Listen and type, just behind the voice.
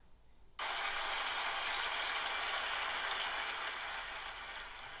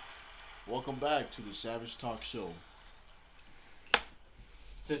Welcome back to the Savage Talk Show.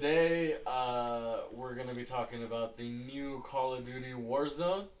 Today, we're going to be talking about the new Call of Duty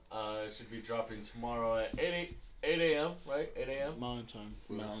Warzone. It should be dropping tomorrow at 8 a.m., right? 8 a.m.? Mountain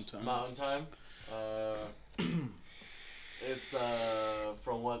time. Mountain time. It's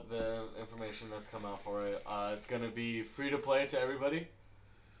from what the information that's come out for it. It's going to be free to play to everybody.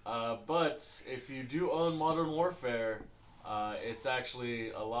 But if you do own Modern Warfare, it's actually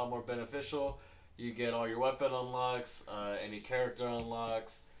a lot more beneficial. You get all your weapon unlocks, any character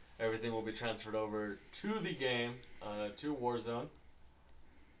unlocks. Everything will be transferred over to the game, to Warzone.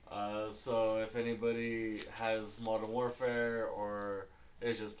 So if anybody has Modern Warfare or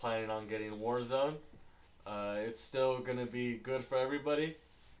is just planning on getting Warzone, it's still gonna be good for everybody.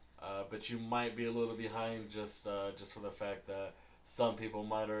 But you might be a little behind just for the fact that some people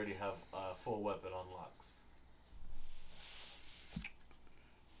might already have full weapon unlocks.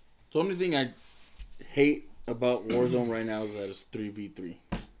 The only thing I hate about Warzone right now is that it's 3v3.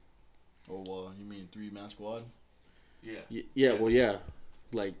 Oh, you mean 3-man squad? Yeah. Well, yeah.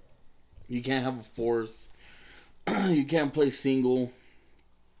 Like, you can't have a fourth. You can't play single.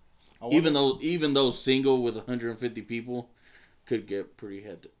 Even though single with 150 people could get pretty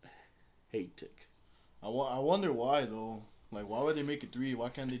hectic. I wonder why, though. Like, why would they make it 3? Why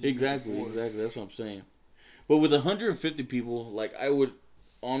can't they just Exactly. That's what I'm saying. But with 150 people, like, I would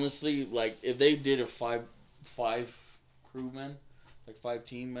honestly, like, if they did a five crewmen, like 5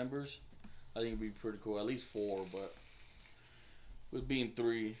 team members, I think it'd be pretty cool. At least 4, but with being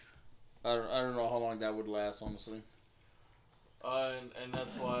 3, I don't know how long that would last, honestly. And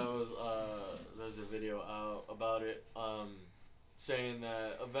that's why I was there's a video out about it, saying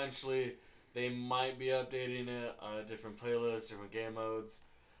that eventually they might be updating it, different playlists, different game modes,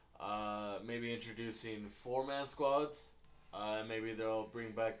 maybe introducing 4-man squads. Maybe they'll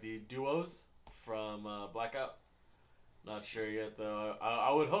bring back the duos from Blackout. Not sure yet, though.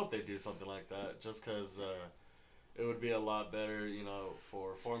 I would hope they do something like that, just because it would be a lot better,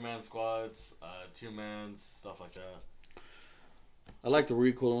 for 4-man squads, 2-mans, stuff like that. I like the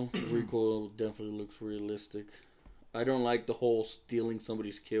recoil. The recoil definitely looks realistic. I don't like the whole stealing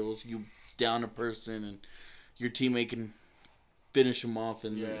somebody's kills. You down a person and your teammate can finish them off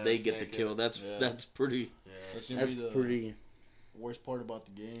and they get the kill. That's pretty. Yeah, that's pretty. Worst part about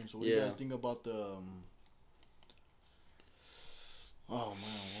the game. So what do you guys think about the? Oh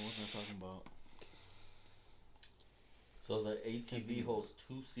man, what was I talking about? So the ATV holds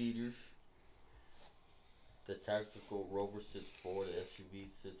 2-seaters. The tactical rover sits 4. The SUV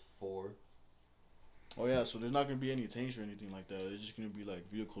sits 4. Oh yeah, so there's not gonna be any tanks or anything like that. It's just gonna be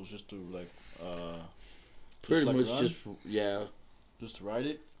like vehicles just to pretty much run? just to ride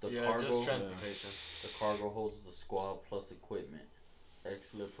it. The cargo, just transportation. The cargo holds the squad plus equipment.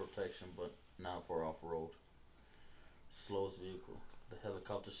 Excellent protection, but not for off-road. Slowest vehicle. The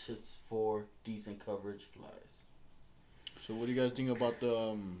helicopter sits 4. Decent coverage, flies. So what do you guys think about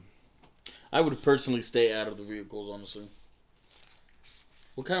the? I would personally stay out of the vehicles, honestly.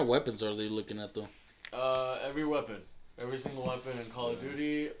 What kind of weapons are they looking at, though? Every weapon. Every single weapon in Call of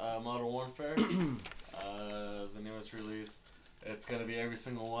Duty, Modern Warfare, the newest release. It's going to be every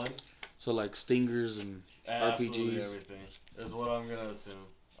single one. So, like, Stingers and Absolutely RPGs? Everything is what I'm going to assume.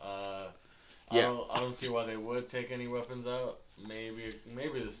 I don't see why they would take any weapons out. Maybe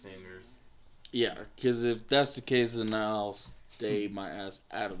the Stingers. Yeah, because if that's the case, then I'll stay my ass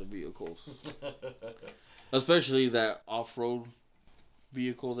out of the vehicles. Especially that off-road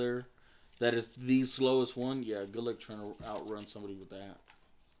vehicle there. That is the slowest one. Yeah, good luck trying to outrun somebody with that.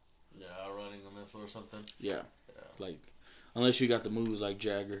 Yeah, outrunning a missile or something. Yeah. Like, unless you got the moves like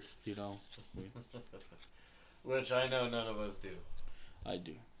Jagger, Which I know none of us do. I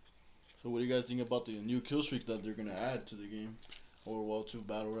do. So what do you guys think about the new kill streak that they're gonna add to the game, or to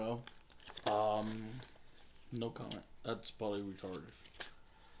Battle Royale? No comment. That's probably retarded.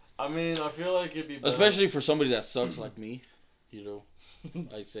 I mean, I feel like it'd be better. Especially for somebody that sucks like me,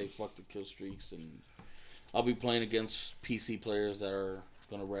 I say fuck the kill streaks, and I'll be playing against PC players that are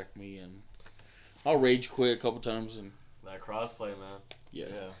gonna wreck me, and I'll rage quit a couple times, and that crossplay, man. Yeah,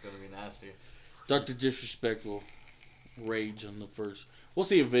 it's gonna be nasty. Dr. Disrespect will rage on the first. We'll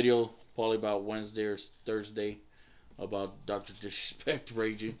see a video probably about Wednesday or Thursday about Dr. Disrespect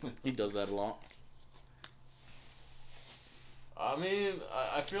raging. He does that a lot. I mean,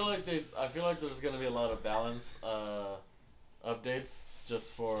 I feel like there's gonna be a lot of balance updates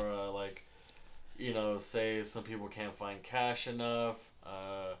just for say some people can't find cash enough.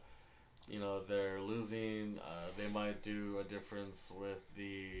 They're losing. They might do a difference with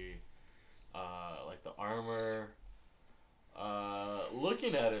the the armor.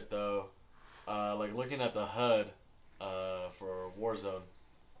 Looking at it though, like looking at the HUD for Warzone,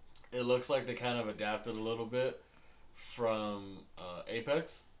 it looks like they kind of adapted a little bit from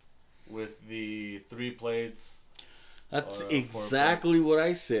Apex with the 3 plates. That's 4 exactly plates. what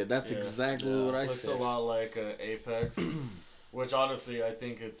I said. That's Yeah. exactly what I Looks said. a lot like Apex, which honestly I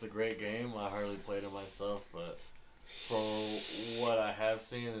think it's a great game. I hardly played it myself, but from what I have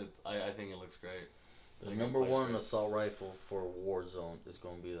seen, I think it looks great. I The think it number plays one great. assault rifle for Warzone is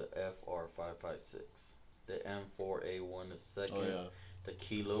going to be the FR556. The M4A1 is second. Oh yeah. The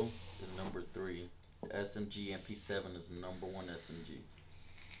Kilo is number 3. The SMG MP7 is the number 1 SMG.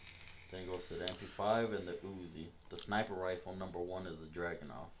 Then goes to the MP5 and the Uzi. The sniper rifle number 1 is the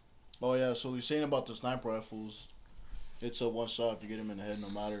Dragunov. Oh yeah. So you're saying about the sniper rifles, it's a one shot if you get them in the head, no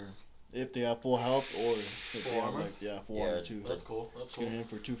matter if they have full health or if Full they have armor? like full Yeah, armor too. That's cool. That's cool. Get him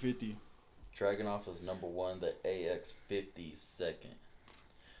for 250. Dragunov is number 1. The AX50 is second.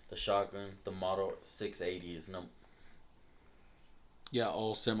 The shotgun, the Model 680 is number. Yeah,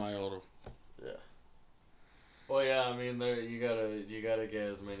 all semi-auto. Yeah. Well, yeah, I mean, there you gotta get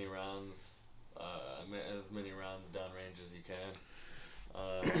as many rounds downrange as you can.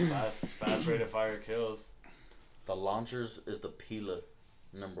 Fast rate of fire kills. The launchers is the Pila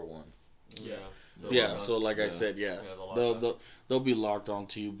number 1. Yeah. Yeah, so like I Yeah. said, Yeah, the lock they'll, on. they'll be locked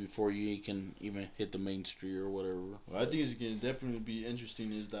onto you before you can even hit the main street or whatever. What I think is gonna definitely be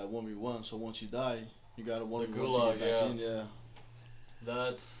interesting is that 1v1. So once you die, you got a 1v1 gulag, to get back in. Yeah.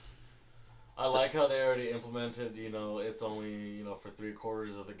 I like how they already implemented, it's only, for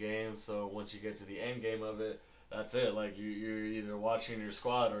 3/4 of the game. So once you get to the end game of it, that's it. Like, you're either watching your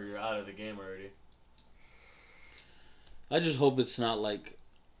squad or you're out of the game already. I just hope it's not like,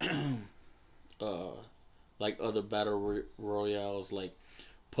 like other battle royales like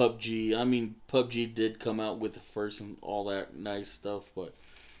PUBG. I mean, PUBG did come out with the first and all that nice stuff, but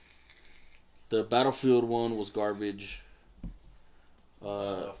the Battlefield one was garbage.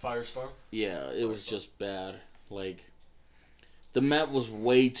 Firestorm? Yeah, it was just bad. Like, the map was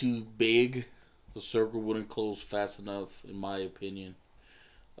way too big. The circle wouldn't close fast enough, in my opinion.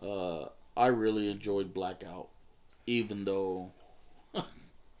 I really enjoyed Blackout, even though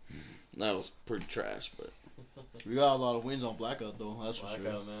that was pretty trash. But We got a lot of wins on Blackout though. That's for Blackout,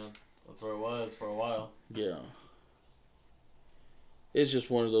 sure. man. That's where it was for a while. yeah, it's just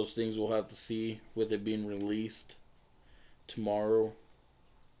one of those things we'll have to see with it being released tomorrow.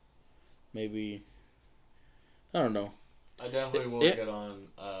 Maybe, I don't know. I definitely will Yeah. get on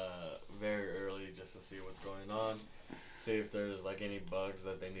very early just to see what's going on. See if there's like any bugs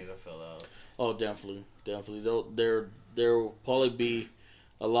that they need to fill out. Oh, definitely. There will probably be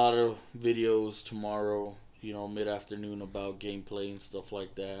a lot of videos tomorrow, mid-afternoon about gameplay and stuff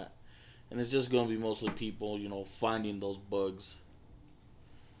like that. And it's just going to be mostly people, finding those bugs.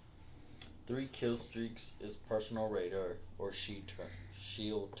 3 kill streaks is personal radar or shield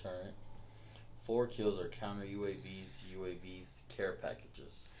turret. 4 kills are counter UAVs, care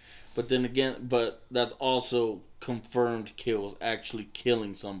packages. But then again, that's also confirmed kills, actually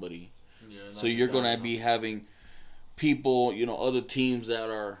killing somebody. Yeah, not So just you're going to down, be having people, other teams that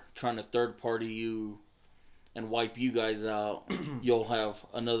are trying to third party you and wipe you guys out. You'll have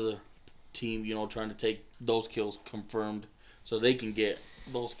another team, trying to take those kills confirmed so they can get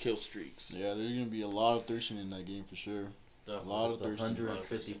those kill streaks. Yeah, there's gonna be a lot of thirsting in that game for sure. Definitely. A lot of It's thirsting.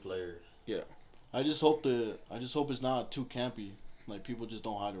 150 players. I just hope it's not too campy. Like people just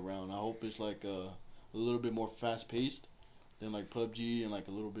don't hide around. I hope it's like a little bit more fast paced than like PUBG and like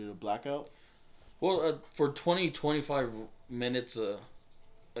a little bit of Blackout. Well, for 20-25 minutes a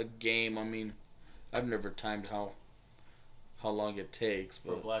game, I mean, I've never timed how long it takes, For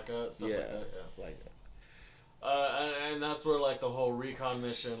but Blackout, stuff yeah, like that, yeah. like that. And that's where like the whole recon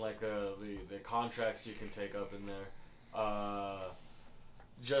mission, like the contracts you can take up in there,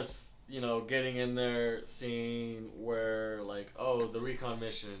 just getting in there, seeing where like the recon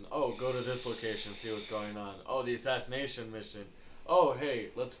mission, go to this location, see what's going on. The assassination mission. Hey,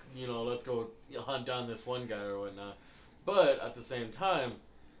 let's go hunt down this one guy or whatnot. But at the same time,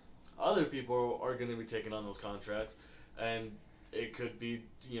 other people are going to be taking on those contracts, and it could be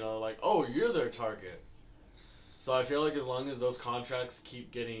like you're their target. So I feel like as long as those contracts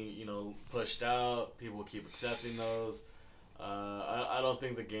keep getting, pushed out, people keep accepting those, I don't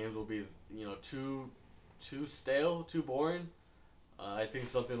think the games will be, too stale, too boring. I think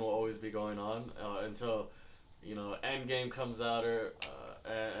something will always be going on until, Endgame comes out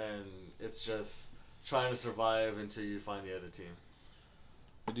and it's just trying to survive until you find the other team.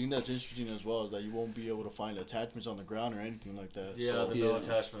 I think that's interesting as well is that you won't be able to find attachments on the ground or anything like that. Yeah, So, the Yeah. no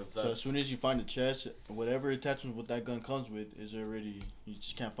attachments. so as soon as you find the chest, whatever attachment with that gun comes with is already, you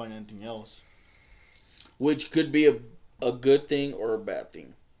just can't find anything else. which could be a good thing or a bad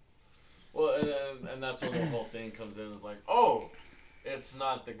thing. Well, and that's when the whole thing comes in. It's like, oh, it's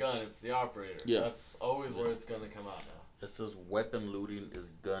not the gun, it's the operator. Yeah. That's always where it's going to come out now. It says weapon looting is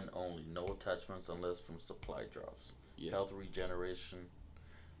gun only, no attachments unless from supply drops. Yeah. Health regeneration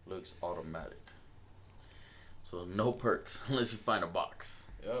looks automatic. So no perks unless you find a box.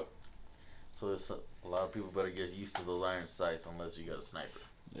 Yep. So there's a lot of people better get used to those iron sights unless you got a sniper.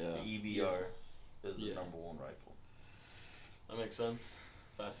 Yeah. The EBR is the Yeah. number one rifle. That makes sense.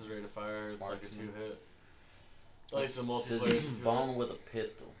 Fastest rate of fire, it's like a Marksman. 2-hit. At least in It says multiplayer, you it's a 2-hit. spawn with a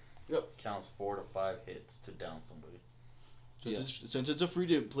pistol. Yep. Counts 4 to 5 hits to down somebody. Since it's a free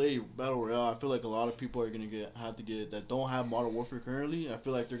to play battle royale, I feel like a lot of people are gonna have to get that don't have Modern Warfare currently. I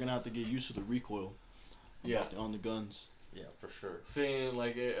feel like they're gonna have to get used to the recoil. Yeah. On the guns. Yeah, for sure. Seeing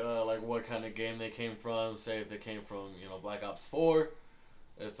like what kind of game they came from. Say if they came from Black Ops 4,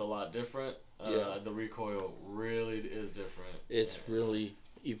 it's a lot different. Yeah. The recoil really is different. It's really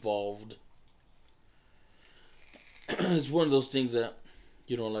evolved. It's one of those things that,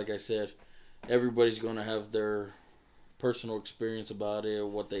 like I said, everybody's gonna have their personal experience about it,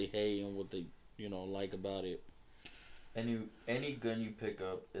 what they hate and what they like about it. Any gun you pick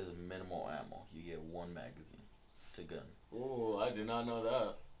up is minimal ammo. You get 1 magazine to gun. Ooh, I did not know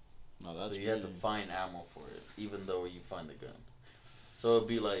that. No, that's So you have to find ammo for it, even though you find the gun. So it'd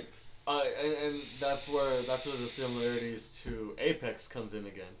be like, And that's where the similarities to Apex comes in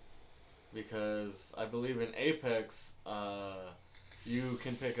again, because I believe in Apex, you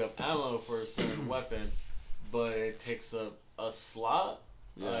can pick up ammo for a certain weapon, but it takes up a slot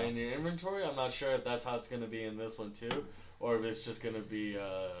in your inventory. I'm not sure if that's how it's gonna be in this one too, or if it's just gonna be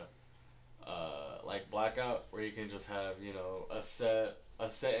like Blackout, where you can just have a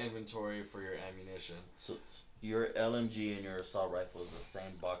set inventory for your ammunition. so your LMG and your assault rifle is the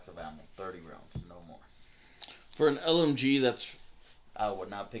same box of ammo, 30 rounds, no more. For an LMG, that's I would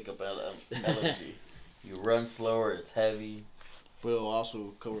not pick up LMG. You run slower, it's heavy. but it'll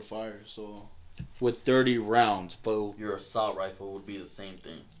also cover fire. So with 30 rounds, fool. Your assault rifle would be the same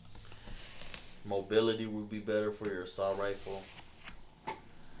thing. Mobility would be better for your assault rifle.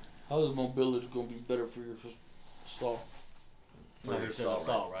 How is mobility gonna be better for your assault? No, your it's an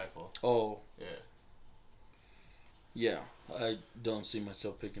assault rifle. Oh, Yeah. yeah. I don't see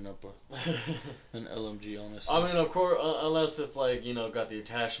myself picking up an LMG, honestly. I mean, of course, unless it's like got the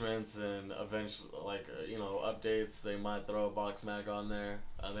attachments and eventually updates, they might throw a box mag on there.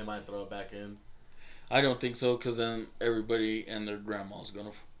 They might throw it back in. I don't think so, because then everybody and their grandma's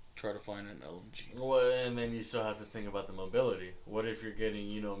gonna try to find an LMG. Well, and then you still have to think about the mobility. What if you're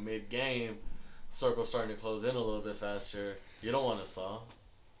getting mid game, circle starting to close in a little bit faster? You don't want a saw.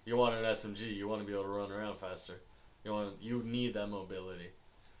 You want an SMG. You want to be able to run around faster. You need that mobility.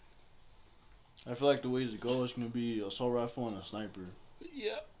 I feel like the way to go is gonna be assault rifle and a sniper.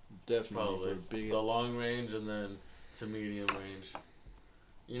 Yeah. Definitely Probably for a big. the long range and then to medium range.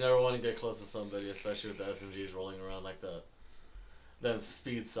 You never want to get close to somebody, especially with the SMGs rolling around like that. Then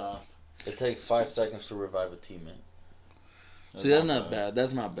speed soft. It takes 5 seconds to revive a teammate. See, that's not bad.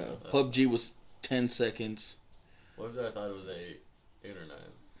 That's not bad. PUBG was 10 seconds. What was it? I thought it was 8 or 9. It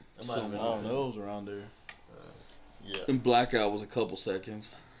might Something have been I don't 10. know, it was around there. Yeah. And Blackout was a couple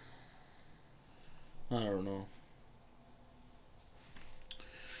seconds. I don't know.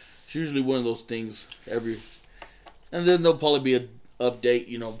 It's usually one of those things and then there'll probably be an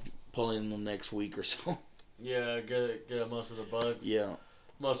update, probably in the next week or so. Yeah, get most of the bugs. Yeah.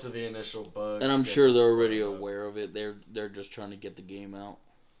 Most of the initial bugs. And I'm get sure they're figured already out. aware of it. They're just trying to get the game out.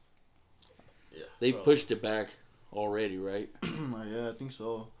 Yeah. They probably. pushed it back already, right? Yeah, I think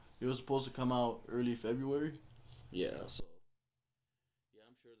so. It was supposed to come out early February. Yeah, so yeah,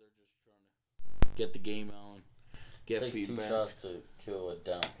 I'm sure they're just trying to get the game out and get It takes feedback. 2 shots to kill a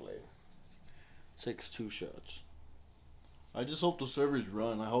down player. Takes 2 shots. I just hope the servers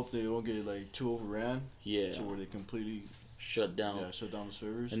run. I hope they don't get like too overran. Yeah. So where they completely Shut down. shut down the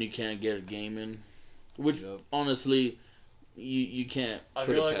servers. And you can't get a game in. Which Yep. honestly you can't I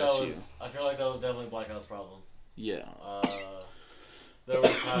put feel it like past that you. was. I feel like that was definitely Blackout's problem. Yeah. There were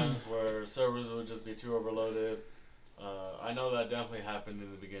times where servers would just be too overloaded. I know that definitely happened in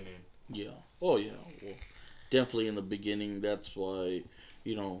the beginning. Yeah. Oh yeah. Well, definitely in the beginning. That's why,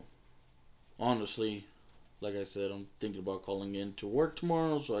 honestly, like I said, I'm thinking about calling in to work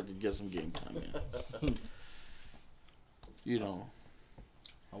tomorrow so I could get some game time in.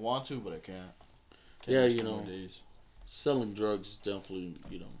 I want to, but I can't. Yeah, wait 2 more days. Selling drugs definitely,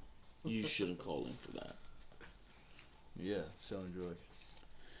 you shouldn't call in for that. Yeah, selling drugs.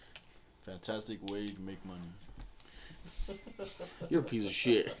 Fantastic way to make money. You're a piece of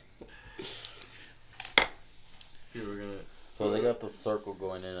shit. People are gonna. So they got the circle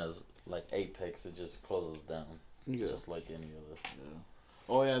going in as like Apex. It just closes down, Yeah. just like any other. Yeah.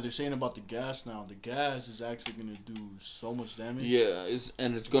 Oh yeah, they're saying about the gas now. The gas is actually gonna do so much damage. Yeah, it's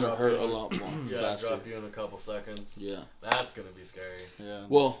gonna Drop hurt you a in- lot more Yeah, faster. drop you in a couple seconds. Yeah. That's gonna be scary. Yeah.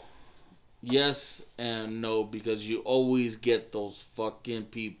 Well, yes and no, because you always get those fucking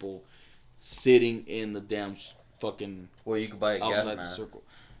people sitting in the damn fucking Or you could buy a gas outside the mask. circle.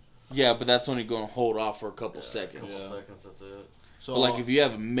 Yeah, but that's only going to hold off for a couple A seconds. couple Yeah. seconds, that's it. So But like if you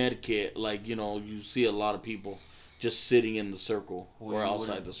have a med kit, like you see a lot of people just sitting in the circle Well, or you outside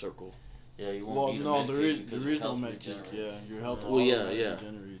wouldn't- the circle. Yeah, you won't well, need a no, med there kit is because there your is no health med kit. Yeah, regenerates. your health. Well, yeah, automatically yeah.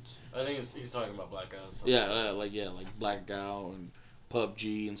 regenerates. I think he's talking about blackout. So Yeah, like Blackout and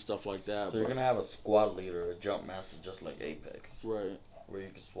PUBG and stuff like that. So you're but- gonna have a squad leader, a jump master, just like Apex, right. where you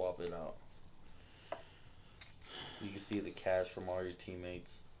can swap it out. You can see the cash from all your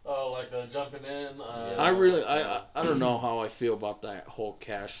teammates. Oh, like the jumping in. I don't know how I feel about that whole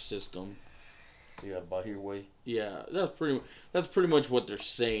cash system. You gotta buy your way. Yeah, that's pretty much what they're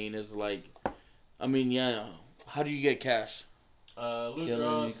saying is like, I mean, yeah, how do you get cash? Loot Kill 'em,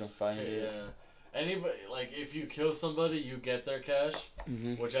 drops. you can find it. Yeah. Anybody like if you kill somebody, you get their cash,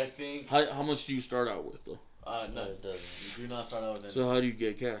 Mm-hmm. which I think. How much do you start out with though? No, It doesn't. you do not start out with any. So how do you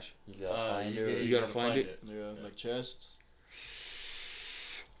get cash? You gotta find it. You gotta find it? Yeah, like chests.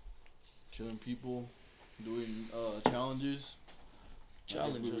 Killing people, doing challenges.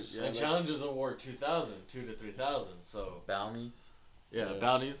 Challenges. Yeah, And like- challenges are worth 2,000, 2 to 3,000. So Bounties. yeah, Yeah.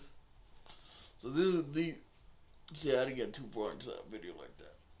 bounties. So this is the. See, I didn't get too far into that video like that.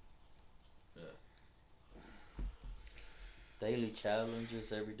 Daily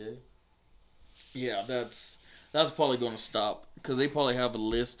challenges every day. Yeah, that's probably going to stop because they probably have a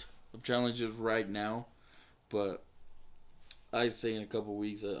list of challenges right now, but I'd say in a couple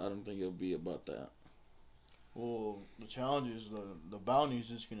weeks I don't think it'll be about that. Well, the challenges, the bounties,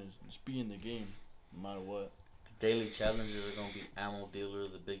 is gonna just be in the game, no matter what. The daily challenges are gonna be ammo dealer,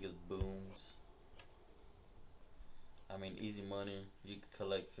 the biggest booms. I mean, easy money. You can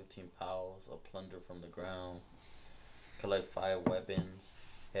collect 15 pals, a plunder from the ground, collect 5 weapons,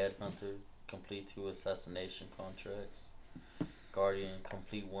 headhunter, complete 2 assassination contracts, guardian,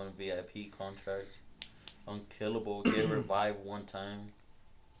 complete 1 VIP contract, unkillable, get revived 1 time.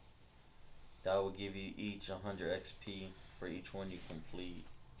 That will give you each 100 XP for each one you complete.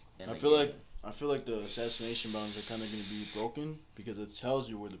 in I the feel game. I feel like the assassination bounties are kind of gonna be broken because it tells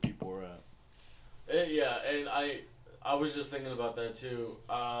you where the people are at. Yeah, and I was just thinking about that too.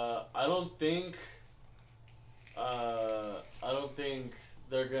 I don't think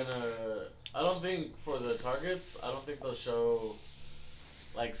they're gonna. I don't think for the targets. I don't think they'll show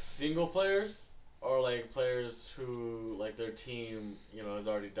like single players or like players who like their team has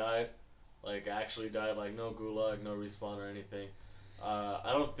already died, like actually died, like no gulag, no respawn or anything.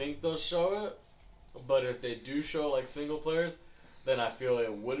 I don't think they'll show it, but if they do show like single players, then I feel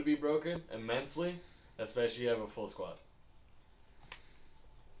it would be broken immensely, especially if you have a full squad.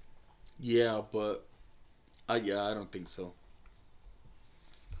 Yeah, but I don't think so.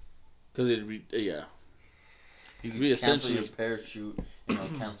 Because it'd be You be can cancel essentially- your parachute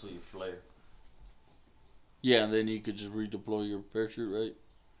and cancel your flare. yeah, and then you could just redeploy your parachute, right?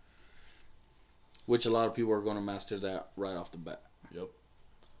 Which a lot of people are going to master that right off the bat. Yep.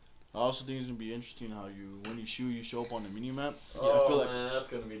 I also think it's gonna be interesting how when you shoot, you show up on the mini map. Oh I feel like man, that's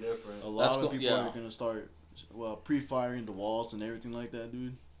gonna be different. a lot of go- people yeah. are gonna start pre-firing the walls and everything like that,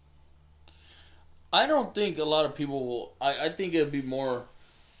 dude. I don't think a lot of people will. I think it'd be more.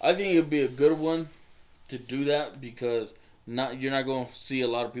 I think it'd be a good one to do that because you're not going to see a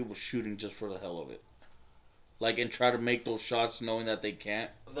lot of people shooting just for the hell of it. Like, and try to make those shots knowing that they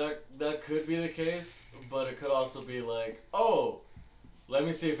can't. That could be the case, but it could also be like, oh, let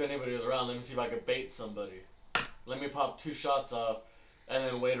me see if anybody is around. Let me see if I could bait somebody. Let me pop 2 shots off, and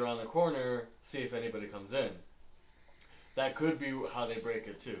then wait around the corner, see if anybody comes in. That could be how they break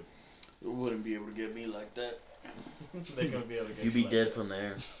it too. It wouldn't be able to get me like that. They could be able to get You'd be like dead that. from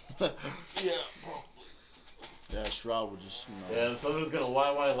there. Yeah. Yeah, Shroud would just Yeah, somebody's gonna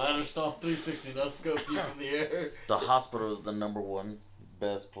YY ladder stall 360 nut scope you from the air. The hospital is the #1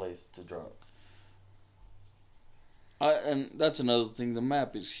 best place to drop. And that's another thing. The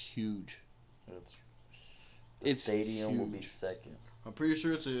map is huge. The It's stadium will be huge. second. I'm pretty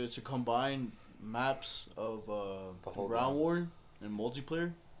sure it's a combined maps of The whole Ground game. War and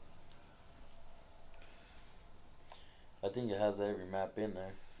multiplayer. I think it has every map in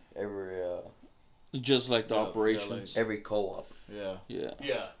there. Just like the Yeah, operations. Every co-op. Yeah. Yeah.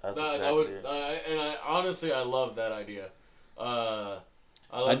 Yeah, That's I exactly would, it. and I love that idea.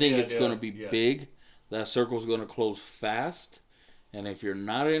 I think it's going to be big, that circle's going to close fast. And if you're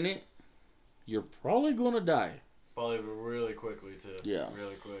not in it, you're probably going to die. Probably really quickly too. Yeah.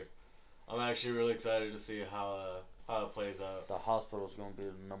 Really quick. I'm actually really excited to see how it plays out. The hospital's gonna be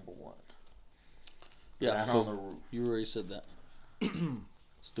the number one. Yeah, And so on the roof. you already said that.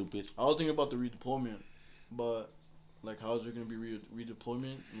 Stupid. I was thinking about the redeployment, but like, how is there gonna be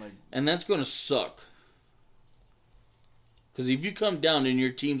redeployment? Like, And that's going to suck. Because if you come down and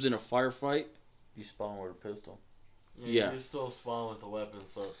your team's in a firefight, You spawn with a pistol. Yeah. You still spawn with a weapon,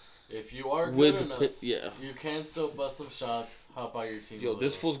 so if you are good with the enough, yeah. you can still bust some shots, help out your team. Yo, a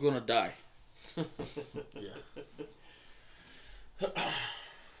this fool's going to die.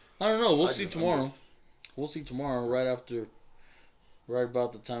 I don't know. We'll see tomorrow. We'll see tomorrow right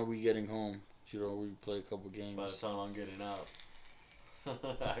about the time we getting home. You know, we play a couple games. By the time I'm getting out.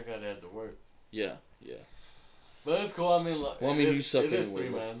 I gotta head to work. Yeah. But it's cool. I mean, like, Well, I mean, you suck it is anyway, 3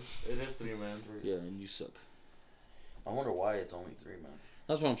 but- mans. It is 3 mans. Yeah, and you suck. I wonder why it's only 3 men.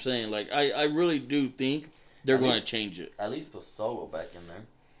 That's what I'm saying. Like, I really do think they're At going to least- change it. At least put Solo back in there.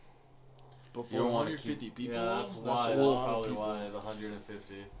 but You for don't wanna 150 people, Yeah, that's a why. lot That's of probably people. why the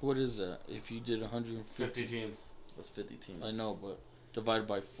 150. What is that? If you did 150, 50 teams. That's 50 teams. I know, but divided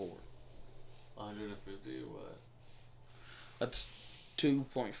by 4. 150, what? That's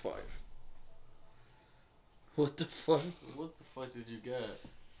 2.5. What the fuck? What the fuck did you get?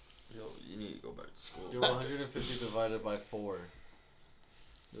 Yo, you need to go back to school. You're 150 divided by 4.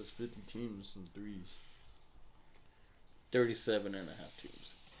 There's 50 teams and threes. 37 and a half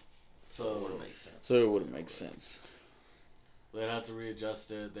teams. So it So wouldn't make sense. So it wouldn't make sense. they'd have to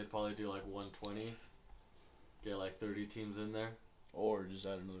readjust it. They'd probably do like 120. Get like 30 teams in there. Or just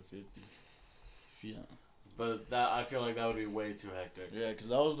add another 50. Yeah. But that I feel like that would be way too hectic. Yeah, because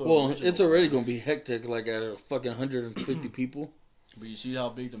that was the Well, original. it's already going to be hectic, like at a fucking 150 people. But you see how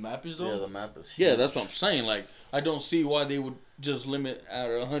big the map is, though? Yeah, the map is huge. Yeah, that's what I'm saying. Like, I don't see why they would just limit at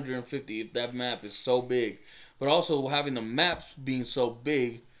 150 if that map is so big. But also, having the maps being so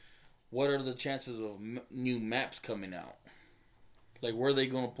big, what are the chances of new maps coming out? Like, where are they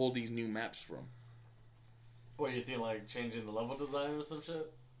going to pull these new maps from? What, you think like changing the level design or some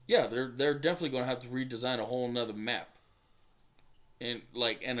shit? Yeah, they're definitely going to have to redesign a whole nother map. And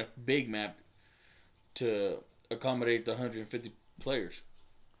a big map to accommodate the 150 players.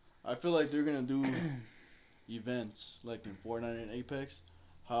 I feel like they're going to do events like in Fortnite and Apex.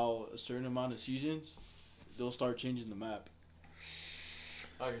 How a certain amount of seasons, they'll start changing the map.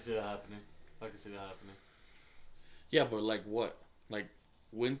 I can see that happening. Yeah, but like what? Like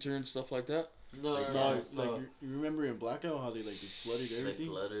winter and stuff like that? No, Like, no, No, no. So, like you remember in Blackout how they flooded They everything?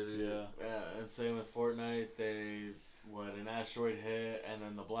 flooded it. Yeah. yeah, and same with Fortnite. An asteroid hit, and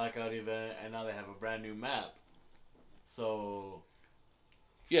then the blackout event, and now they have a brand new map. So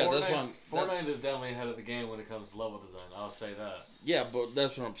Yeah, that's what Fortnite is definitely ahead of the game when it comes to level design. I'll say that. Yeah, but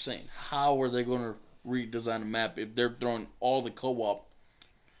that's what I'm saying. How are they going to redesign a map if they're throwing all the co-op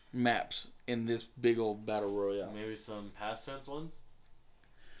maps in this big old battle royale? Maybe some past tense ones.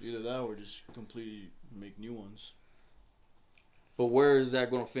 Either that or just completely make new ones. But where is that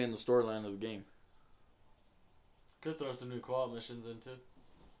going to fit in the storyline of the game? Could throw some new co-op missions in too.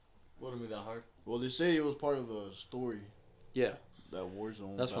 Wouldn't be that hard. Well, they say it was part of a story. Yeah. That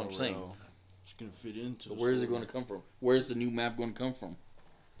Warzone. That's what I'm Battle saying. Royale. It's gonna fit into. So the where is it story. going to come from? Where's the new map going to come from?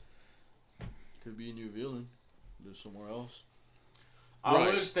 Could be a new villain. Live somewhere else. I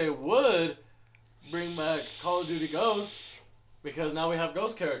Right. wish they would bring back Call of Duty Ghosts because now we have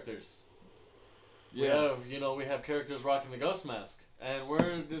ghost characters. Yeah. We have characters rocking the ghost mask. And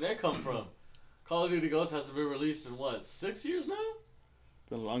where did they come from? Call of Duty Ghosts hasn't been released in what, 6 years now?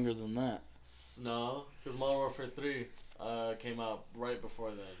 Been longer than that. No, because Modern Warfare 3 came out right before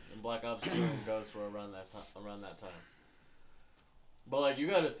then, and Black Ops 2 and Ghosts were around that time. But like, you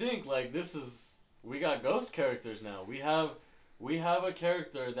got to think like we got ghost characters now. We have a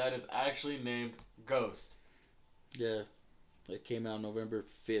character that is actually named Ghost. Yeah. It came out November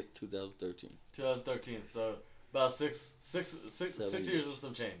 5th, 2013. 2013, so about six 7 years and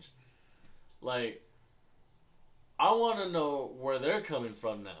some change. Like, I want to know where they're coming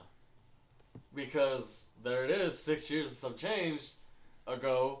from now. Because there it is, 6 years and some change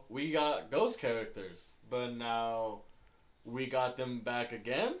ago, we got ghost characters. But now we got them back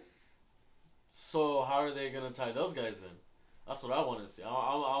again? So how are they going to tie those guys in? That's what I want to see.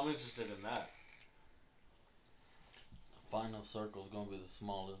 I'm interested in that. The final circle is going to be the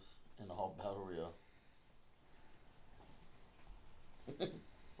smallest in the whole battle royale.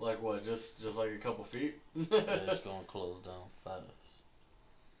 Like what? Just like a couple feet? It's going to close down fast.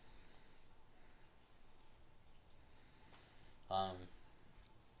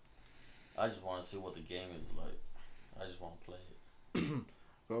 I just want to see what the game is like. I just want to play it.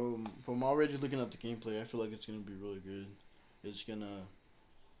 From already looking at the gameplay, I feel like it's gonna be really good. It's gonna.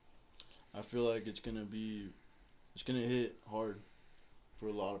 I feel like it's gonna hit hard for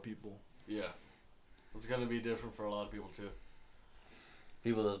a lot of people. Yeah. It's going to be different for a lot of people, too.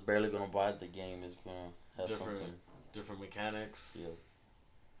 People that's barely gonna buy the game is gonna have something. Different mechanics. Yeah.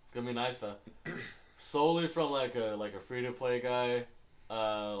 It's going to be nice, though. Solely from, like a free-to-play guy,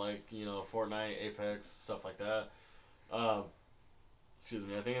 like, you know, Fortnite, Apex, stuff like that. Excuse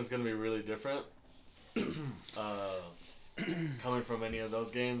me. I think it's going to be really different. Coming from any of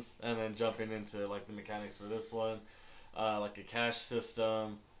those games, and then jumping into, like, the mechanics for this one. Like a cash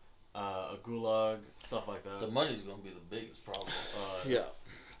system, a gulag, stuff like that. The money's gonna be the biggest problem. Yeah.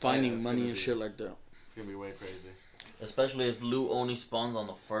 Finding it's money gonna and be- shit like that. It's going to be way crazy. Especially if loot only spawns on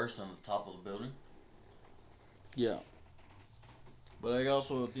the first and the top of the building. Yeah. But I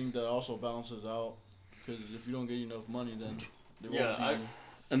also think that also balances out because if you don't get enough money, then there Yeah, won't be.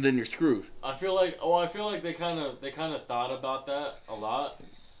 And then you're screwed. I feel like they kind of thought about that a lot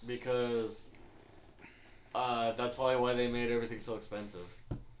because that's probably why they made everything so expensive.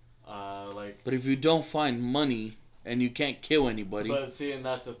 Like, But if you don't find money and you can't kill anybody, but see, and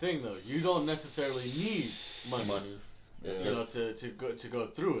that's the thing though. You don't necessarily need money, It's you know, just to go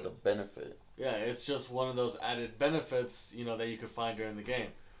through it's it. a benefit. Yeah, it's just one of those added benefits, you know, that you could find during the game,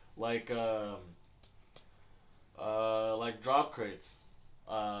 like drop crates.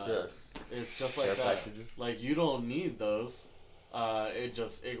 Yeah. It's just like Care that. packages. Like, you don't need those.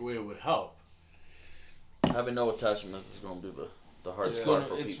 It would help. Having no attachments is gonna be the hardest Yeah. part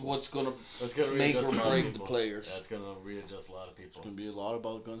for it's people. what's gonna It's gonna make readjust or a lot of break the people. players. Yeah, it's gonna readjust a lot of people. It's gonna be a lot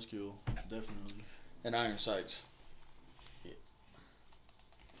about gun skill, definitely. and iron sights.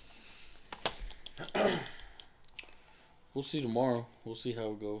 We'll see tomorrow. We'll see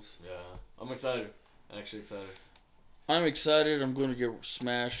how it goes. Yeah, I'm excited. Actually excited. I'm excited. I'm going to get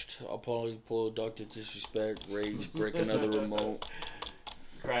smashed. I'll probably pull a Dr. Disrespect, rage, break another remote.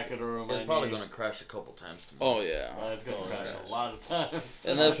 Crack it or It's probably gonna crash a couple times tomorrow. Oh, yeah. It's gonna Oh, crash yes. a lot of times.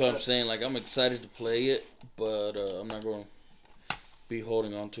 And that's what I'm saying. Like, I'm excited to play it, but I'm not going to be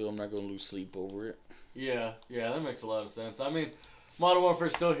holding on to it. I'm not going to lose sleep over it. Yeah, that makes a lot of sense. I mean, Modern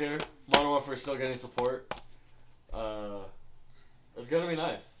Warfare's still here. Modern Warfare's still getting support. It's gonna be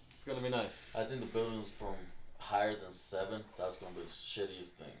nice. It's gonna be nice. I think the buildings from higher than 7, that's gonna be the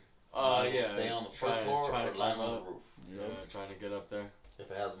shittiest thing. Might as well Yeah. stay on the first trying- floor trying or to land climb on up. the roof. Yeah, trying to get up there. If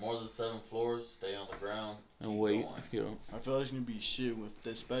it has more than 7 floors, stay on the ground And keep wait. going. You know. I feel like it's gonna be shit with,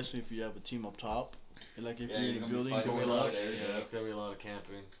 especially if you have a team up top. And like if Yeah, you're you're in the gonna be buildings fighting going with up. us. Yeah, it's gonna be a lot of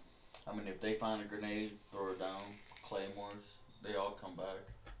camping. I mean, if they find a grenade, throw it down, claymores, they all come back.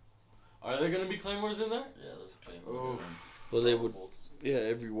 Are there gonna be claymores in there? Yeah, there's claymores. Oof. Well, they would, yeah,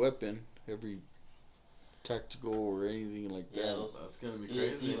 every weapon, every tactical or anything like Yeah, that. those, That's gonna be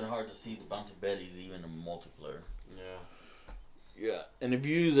it's crazy. even hard to see the bouncy betties even in multiplayer. Yeah. Yeah. And if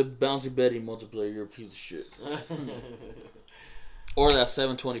you use a bouncy Betty multiplayer, you're a piece of shit. Or that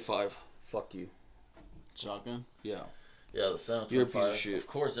 725. Fuck you. Shotgun. Yeah. Yeah, the 725. You're a piece of shit. Of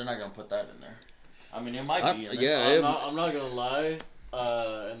course, they're not gonna put that in there. I mean, it might be in there. Yeah. I'm not gonna lie.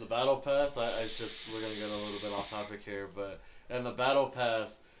 In the battle pass, it's just we're gonna get a little bit off topic here, but in the battle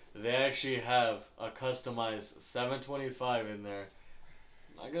pass, they actually have a customized 725 in there.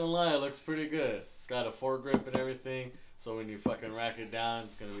 Not gonna lie, it looks pretty good. It's got a foregrip and everything, so when you fucking rack it down,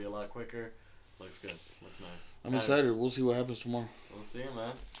 it's gonna be a lot quicker. Looks good. Looks nice. I'm excited. We'll see what happens tomorrow. We'll see,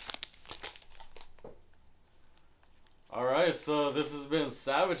 man. Alright, so this has been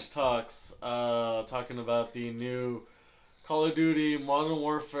Savage Talks, talking about the new Call of Duty Modern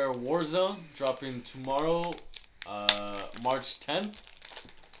Warfare Warzone, dropping tomorrow, March 10th.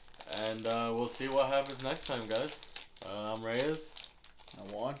 And we'll see what happens next time, guys. I'm Reyes.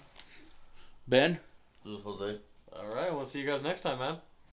 I won. Ben? This is Jose. Alright, we'll see you guys next time, man.